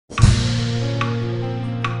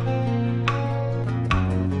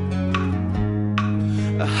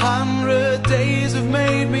100 days have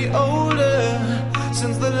made me older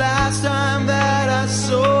since the last time that I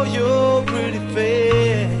saw your pretty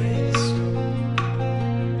face.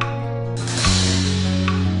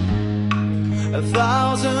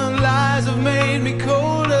 1,000 lies have made me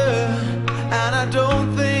colder, and I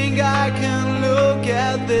don't think I can look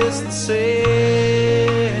at this the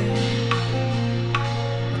same.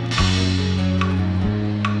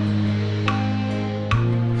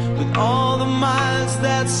 With all the miles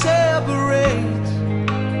that separate